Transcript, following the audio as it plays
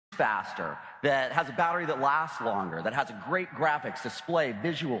faster, that has a battery that lasts longer, that has a great graphics, display,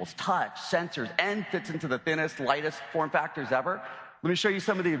 visuals, touch, sensors, and fits into the thinnest, lightest form factors ever. Let me show you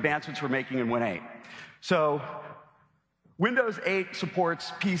some of the advancements we're making in Win 8. So Windows 8 supports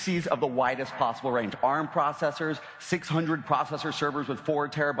PCs of the widest possible range. ARM processors, 600 processor servers with 4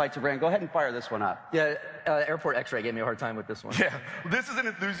 terabytes of RAM. Go ahead and fire this one up. Yeah, Airport X-Ray gave me a hard time with this one. Yeah, this is an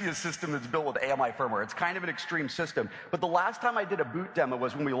enthusiast system that's built with AMI firmware. It's kind of an extreme system. But the last time I did a boot demo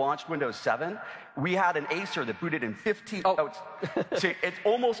was when we launched Windows 7. We had an Acer that booted in 15... See, it's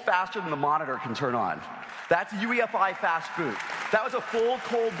almost faster than the monitor can turn on. That's UEFI fast boot. That was a full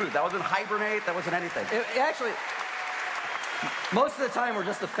cold boot. That wasn't Hibernate. That wasn't anything. It actually... Most of the time, we're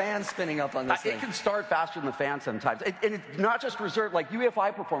just the fan spinning up on this thing. It can start faster than the fan sometimes. And it's not just reserved, like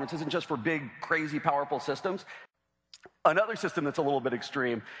UEFI performance isn't just for big, crazy, powerful systems. Another system that's a little bit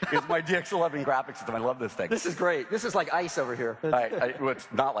extreme is my DX11 graphics system. I love this thing. This is great. This is like ice over here. Well, it's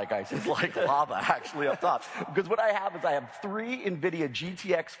not like ice. It's like lava, actually, up top. Because what I have is I have 3 NVIDIA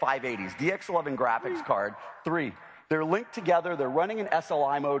GTX 580s, DX11 graphics card, 3. They're linked together, they're running in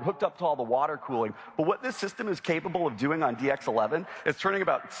SLI mode, hooked up to all the water cooling. But what this system is capable of doing on DX11 is turning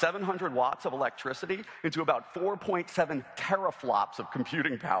about 700 watts of electricity into about 4.7 teraflops of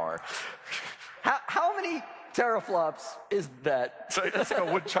computing power. How many teraflops is that? So that's like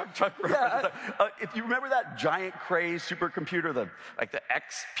a woodchuck. Yeah, if you remember that giant craze supercomputer, like the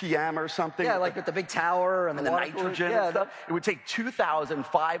XPM or something? Yeah, like with the big tower and the nitrogen and stuff. It would take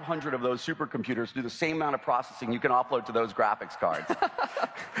 2,500 of those supercomputers to do the same amount of processing you can offload to those graphics cards.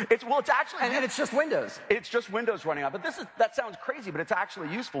 It's actually... And it's just Windows. It's just Windows running on. But that sounds crazy, but it's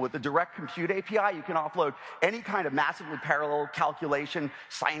actually useful. With the Direct Compute API, you can offload any kind of massively parallel calculation,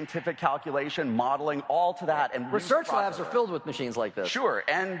 scientific calculation, modeling, all to that. And research labs are filled with machines like this. Sure,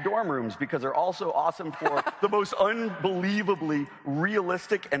 and dorm rooms, because they're also awesome for the most unbelievably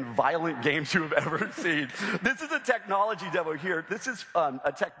realistic and violent games you have ever seen. This is a technology demo here. This is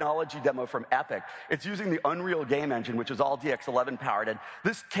a technology demo from Epic. It's using the Unreal Game Engine, which is all DX11 powered, and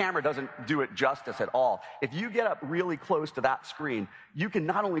this camera doesn't do it justice at all. If you get up really close to that screen, you can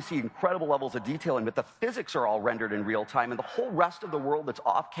not only see incredible levels of detailing, but the physics are all rendered in real time, and the whole rest of the world that's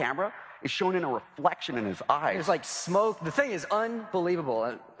off camera is shown in a reflection in his eyes. There's like smoke. The thing is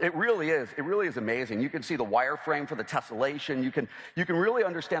unbelievable. It really is. It really is amazing. You can see the wireframe for the tessellation. You can really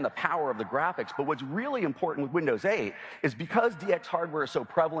understand the power of the graphics. But what's really important with Windows 8 is because DX hardware is so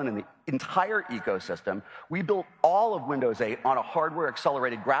prevalent in the entire ecosystem, we built all of Windows 8 on a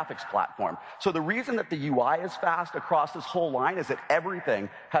hardware-accelerated graphics platform. So the reason that the UI is fast across this whole line is that everything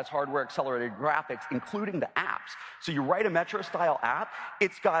has hardware-accelerated graphics, including the apps. So you write a Metro-style app,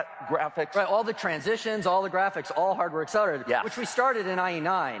 it's got graphics. Right, all the transitions, all the graphics, all hardware accelerated, yes. Which we started in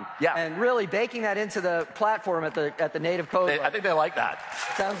IE9. Yeah. And really baking that into the platform at the native code. I think they like that.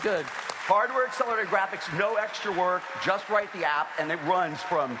 Sounds good. Hardware accelerated graphics, no extra work, just write the app, and it runs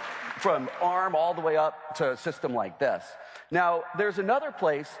from ARM all the way up to a system like this. Now, there's another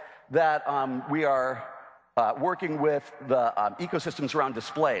place that we are working with the ecosystems around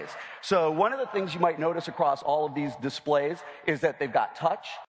displays. So one of the things you might notice across all of these displays is that they've got touch,